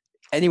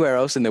 Anywhere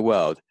else in the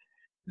world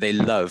they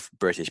love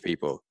British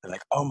people. They're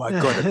like, oh my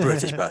God, a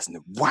British person.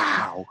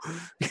 Wow.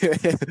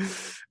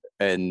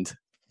 And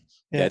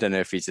I don't know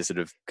if he's just sort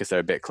of, because they're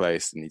a bit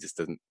close and he just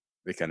doesn't,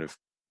 he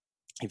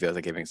feels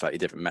like giving slightly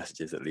different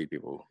messages that lead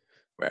people.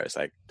 Whereas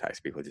like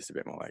tax people are just a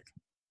bit more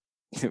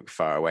like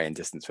far away in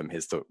distance from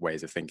his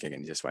ways of thinking,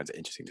 and he just finds it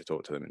interesting to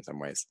talk to them in some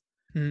ways.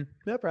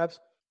 Yeah, perhaps.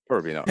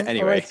 Probably not.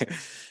 Anyway,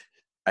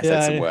 I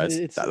said some words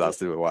that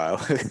lasted a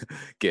while.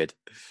 Good.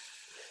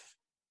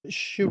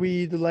 Should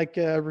we do like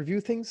review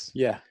things?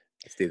 Yeah,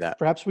 let's do that.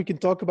 Perhaps we can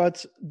talk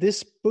about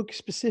this book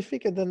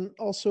specific, and then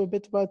also a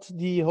bit about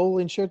the whole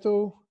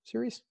Incerto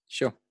series.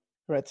 Sure.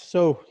 Right.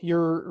 So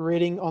your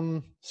rating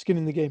on Skin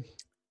in the Game?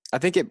 I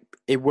think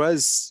it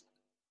was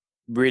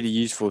really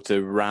useful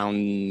to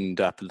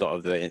round up a lot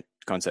of the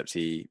concepts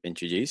he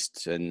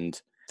introduced, and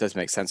does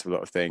make sense of a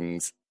lot of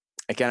things.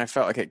 Again, I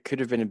felt like it could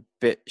have been a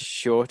bit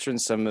shorter,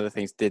 and some of the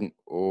things didn't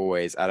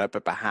always add up,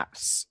 but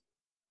perhaps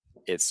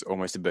it's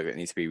almost a book that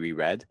needs to be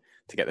reread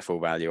to get the full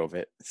value of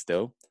it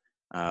still.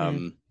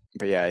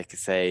 But yeah, I could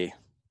say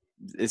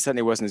it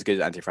certainly wasn't as good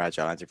as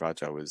Anti-Fragile.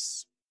 Anti-Fragile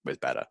was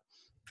better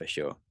for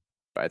sure.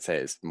 But I'd say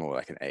it's more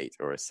like an 8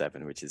 or a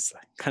 7, which is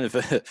kind of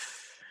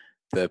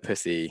the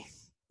pussy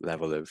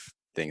level of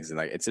things. And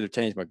like it sort of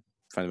changed my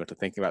fundamental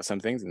thinking about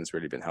some things, and it's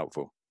really been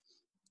helpful.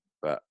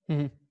 But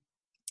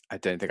I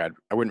don't think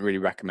I wouldn't really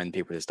recommend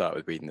people to start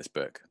with reading this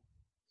book.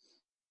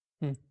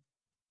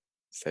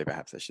 So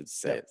perhaps I should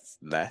say it's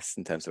less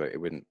in terms of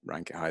it wouldn't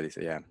rank it highly. So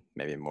yeah,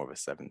 maybe more of a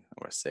 7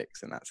 or a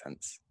 6 in that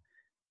sense.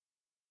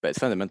 But it's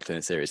fundamental in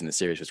the series, and the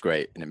series was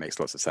great, and it makes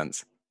lots of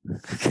sense.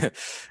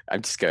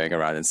 I'm just going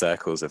around in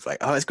circles of like,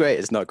 oh, it's great,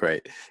 it's not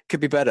great, could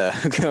be better.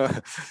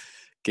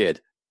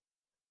 Good.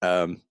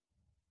 I'm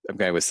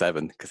going with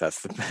 7 because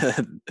that's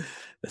the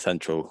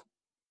central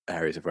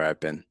areas of where I've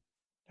been.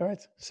 All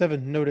right,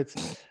 7 noted.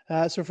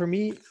 So for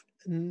me,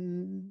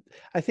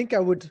 I think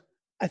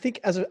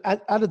as an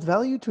added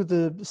value to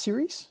the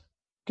series,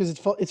 because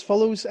it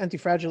follows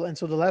Anti-Fragile, and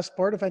so the last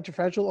part of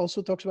Anti-Fragile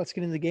also talks about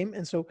skin in the game,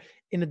 and so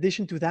in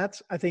addition to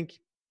that, I think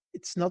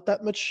it's not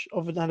that much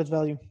of an added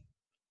value.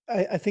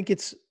 I think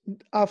it's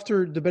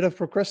after the Bed of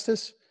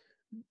Procrustes,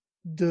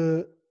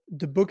 the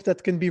book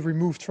that can be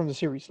removed from the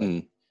series.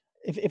 Like,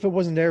 if it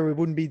wasn't there, it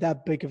wouldn't be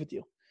that big of a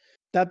deal.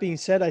 That being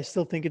said, I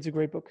still think it's a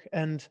great book.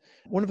 And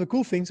one of the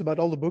cool things about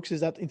all the books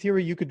is that in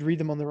theory, you could read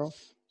them on their own.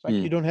 Like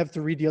you don't have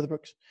to read the other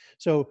books.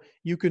 So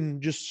you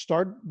can just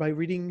start by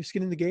reading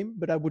Skin in the Game,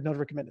 but I would not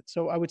recommend it.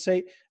 So I would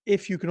say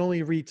if you can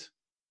only read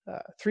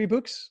 3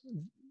 books,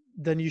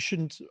 then you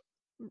shouldn't,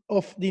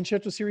 of the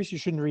Incerto series, you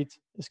shouldn't read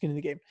Skin in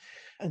the Game.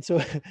 And so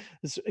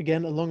it's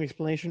again, a long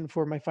explanation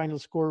for my final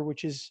score,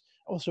 which is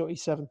also a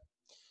 7.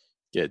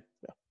 Good.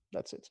 Yeah,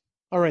 that's it.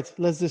 All right,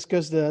 let's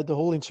discuss the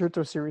whole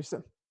Incerto series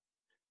then.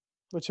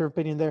 What's your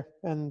opinion there?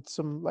 And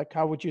some, like,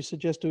 how would you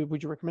suggest to,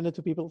 would you recommend it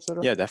to people,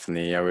 etc.? Yeah,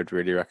 definitely. I would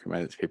really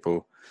recommend it to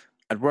people.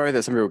 I'd worry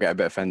that some people get a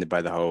bit offended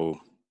by the whole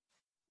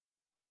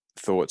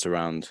thoughts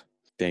around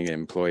being an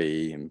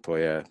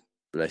employer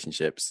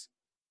relationships.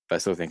 But I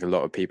still think a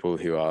lot of people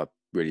who are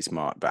really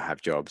smart but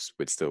have jobs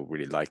would still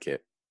really like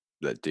it,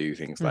 that do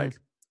things like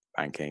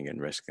banking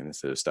and risk and this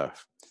sort of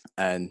stuff.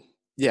 And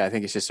yeah, I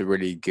think it's just a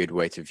really good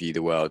way to view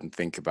the world and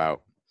think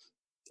about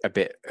a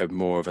bit of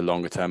more of a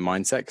longer term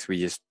mindset, because we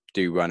just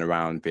do run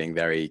around being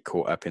very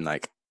caught up in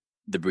like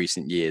the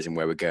recent years and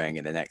where we're going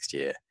in the next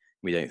year.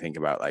 We don't think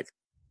about like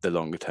the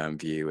longer term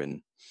view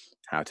and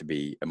how to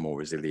be a more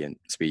resilient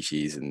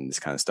species and this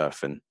kind of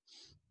stuff. And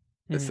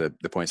it's the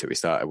points that we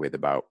started with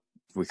about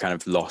we kind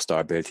of lost our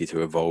ability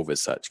to evolve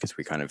as such, because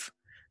we kind of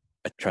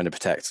are trying to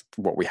protect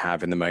what we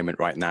have in the moment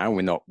right now.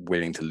 We're not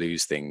willing to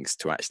lose things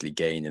to actually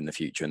gain in the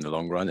future in the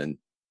long run. And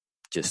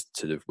just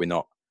sort of, we're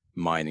not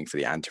mining for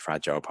the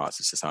anti-fragile parts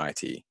of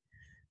society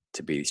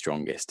to be the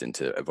strongest and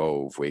to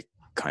evolve. We're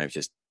kind of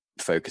just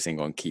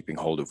focusing on keeping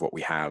hold of what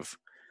we have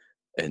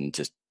and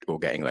just or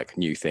getting like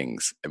new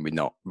things, and we're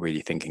not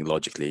really thinking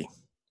logically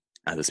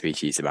as a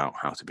species about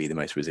how to be the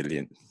most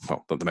resilient,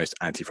 well, the most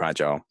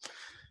anti-fragile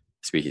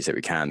species that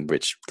we can,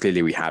 which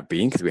clearly we have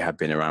been, because we have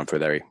been around for a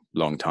very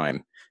long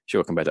time.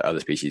 Sure, compared to other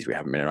species, we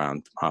haven't been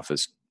around half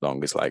as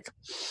long as like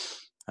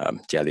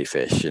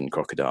jellyfish and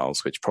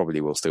crocodiles, which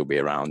probably will still be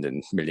around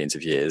in millions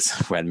of years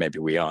when maybe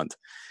we aren't,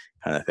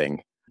 kind of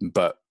thing.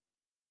 But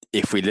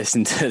if we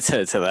listen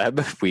to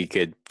Taleb, we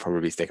could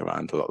probably stick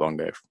around a lot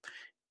longer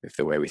if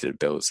the way we sort of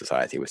build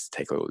society was to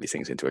take all these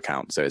things into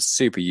account. So it's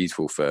super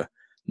useful for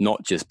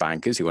not just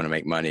bankers who want to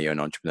make money or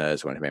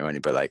entrepreneurs who want to make money,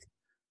 but like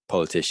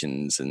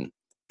politicians and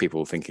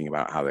people thinking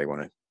about how they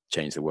want to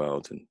change the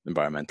world, and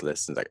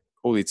environmentalists, and like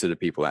all these sort of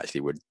people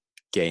actually would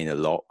gain a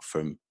lot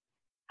from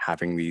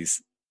having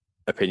these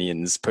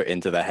opinions put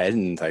into their head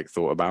and like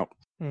thought about.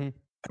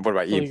 What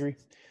about you? I agree.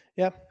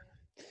 Yeah.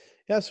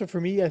 So for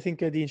me, I think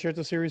the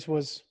Incerto series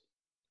was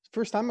the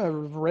first time I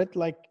read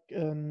like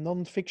a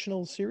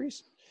non-fictional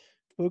series,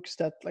 books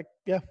that like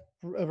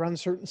around a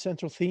certain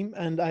central theme,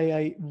 and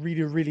I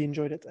really, really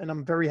enjoyed it. And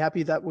I'm very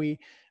happy that we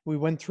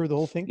went through the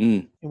whole thing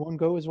in one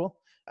go as well,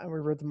 and we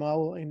read them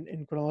all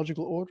in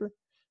chronological order.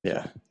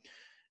 Yeah.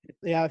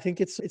 Yeah, I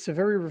think it's a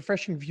very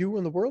refreshing view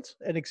on the world,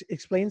 and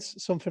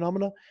explains some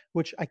phenomena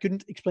which I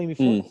couldn't explain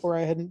before, or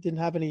I didn't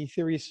have any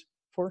theories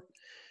for,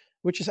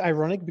 which is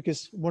ironic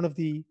because one of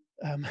the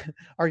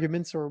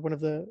arguments or one of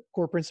the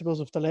core principles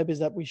of Taleb is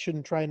that we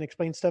shouldn't try and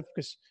explain stuff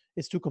because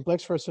it's too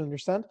complex for us to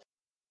understand.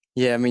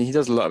 Yeah, I mean, he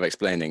does a lot of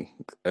explaining,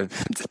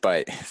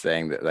 despite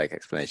saying that like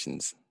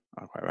explanations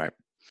aren't quite right.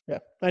 Yeah.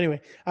 Anyway,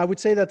 I would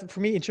say that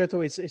for me,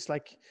 Incerto it's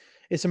like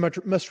it's a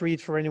must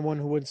read for anyone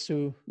who wants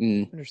to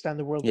understand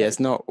the world. Yeah, it's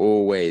not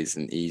always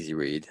an easy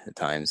read at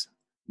times,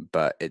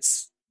 but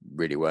it's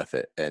really worth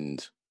it,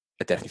 and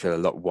I definitely feel a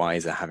lot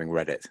wiser having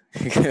read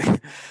it.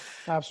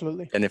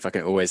 Absolutely. And if I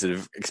can always sort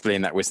of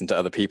explain that wisdom to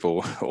other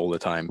people all the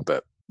time,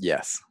 but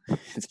yes,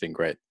 it's been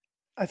great.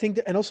 I think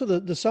and also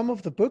the sum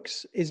of the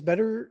books is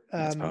better.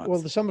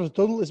 Well, the sum of the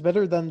total is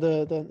better than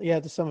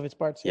the sum of its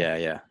parts.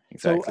 Yeah,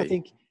 exactly. So I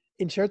think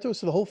Incerto,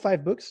 so the whole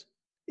 5 books,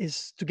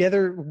 is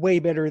together way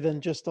better than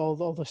just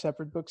all the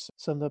separate books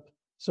summed up.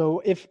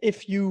 So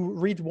if you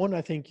read one,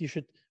 I think you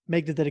should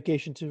make the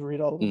dedication to read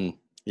all of them.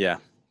 Yeah,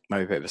 might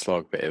be a bit of a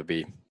slog, but it'll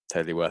be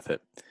totally worth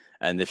it.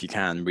 And if you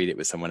can, read it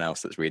with someone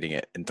else that's reading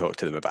it and talk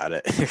to them about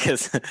it,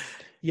 because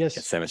you get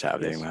so much out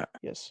of doing that.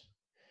 Yes.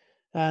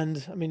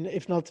 And I mean,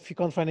 if you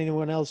can't find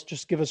anyone else,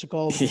 just give us a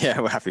call. Yeah,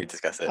 we're happy to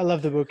discuss it. I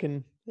love the book,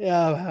 and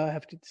I'll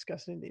have to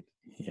discuss it indeed.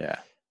 Yeah.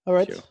 All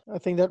right. Sure. I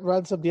think that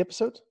rounds up the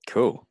episode.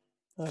 Cool.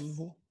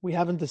 We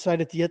haven't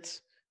decided yet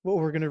what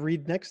we're going to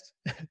read next,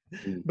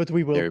 but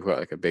we will. Yeah, we've got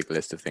like a big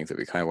list of things that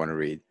we kind of want to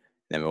read.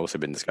 Then we've also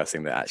been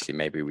discussing that actually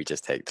maybe we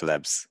just take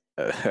Taleb's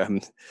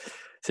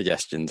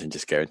suggestions and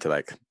just go into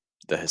like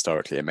the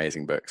historically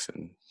amazing books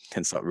and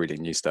can start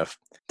reading new stuff.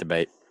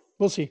 Debate.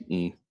 We'll see.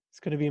 It's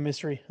going to be a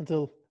mystery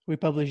until we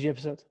publish the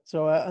episode.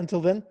 So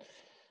until then,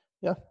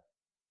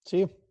 see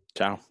you.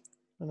 Ciao.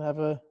 And have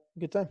a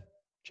good time.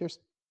 Cheers.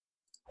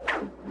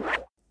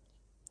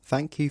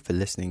 Thank you for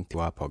listening to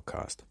our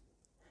podcast.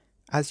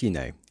 As you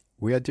know,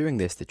 we are doing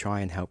this to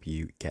try and help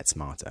you get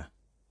smarter.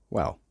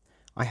 Well,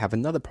 I have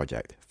another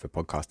project for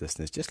podcast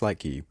listeners just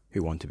like you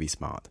who want to be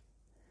smart.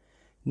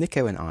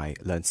 Nico and I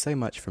learned so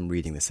much from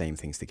reading the same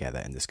things together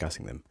and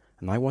discussing them,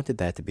 and I wanted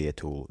there to be a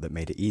tool that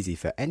made it easy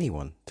for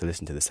anyone to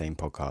listen to the same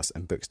podcasts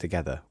and books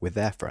together with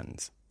their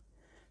friends.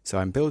 So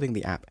I'm building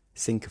the app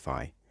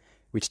Syncify,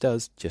 which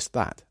does just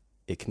that.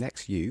 It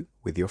connects you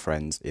with your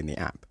friends in the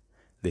app.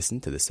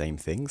 Listen to the same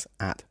things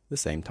at the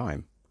same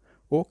time,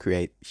 or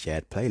create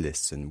shared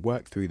playlists and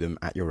work through them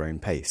at your own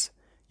pace.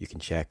 You can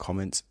share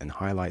comments and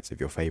highlights of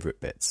your favourite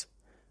bits,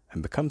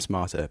 and become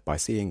smarter by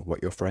seeing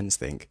what your friends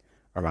think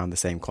around the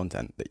same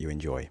content that you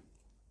enjoy.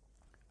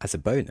 As a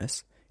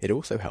bonus, it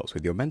also helps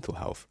with your mental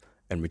health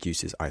and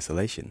reduces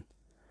isolation.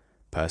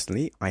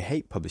 Personally, I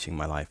hate publishing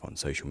my life on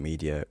social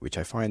media, which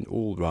I find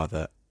all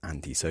rather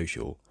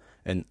antisocial,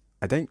 and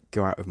I don't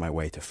go out of my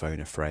way to phone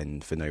a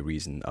friend for no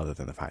reason other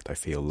than the fact I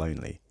feel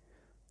lonely.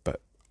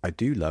 But I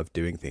do love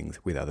doing things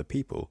with other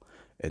people,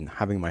 and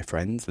having my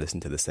friends listen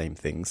to the same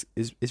things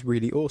is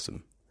really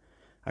awesome.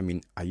 I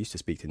mean, I used to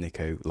speak to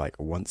Nico like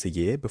once a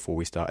year before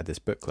we started this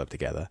book club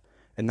together,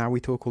 and now we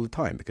talk all the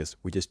time because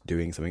we're just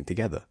doing something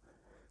together.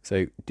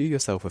 So do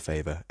yourself a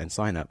favour and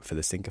sign up for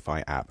the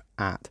Syncify app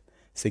at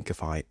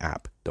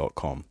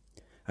syncifyapp.com,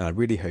 and I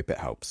really hope it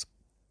helps.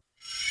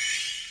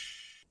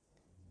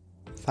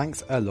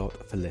 Thanks a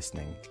lot for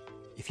listening.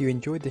 If you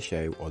enjoyed the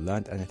show or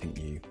learned anything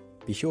new,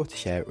 be sure to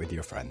share it with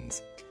your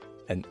friends.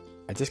 And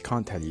I just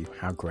can't tell you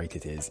how great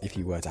it is if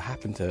you were to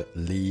happen to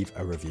leave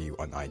a review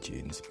on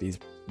iTunes. These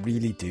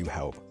really do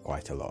help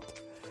quite a lot.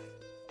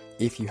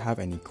 If you have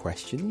any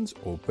questions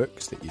or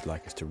books that you'd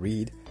like us to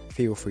read,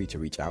 feel free to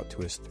reach out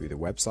to us through the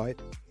website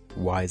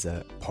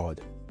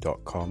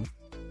wiserpod.com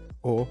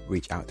or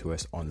reach out to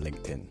us on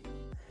LinkedIn.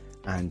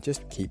 And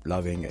just keep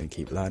loving and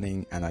keep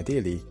learning, and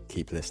ideally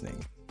keep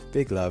listening.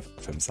 Big love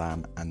from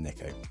Sam and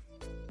Nico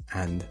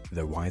and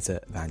the Wiser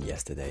Than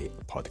Yesterday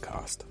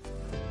podcast.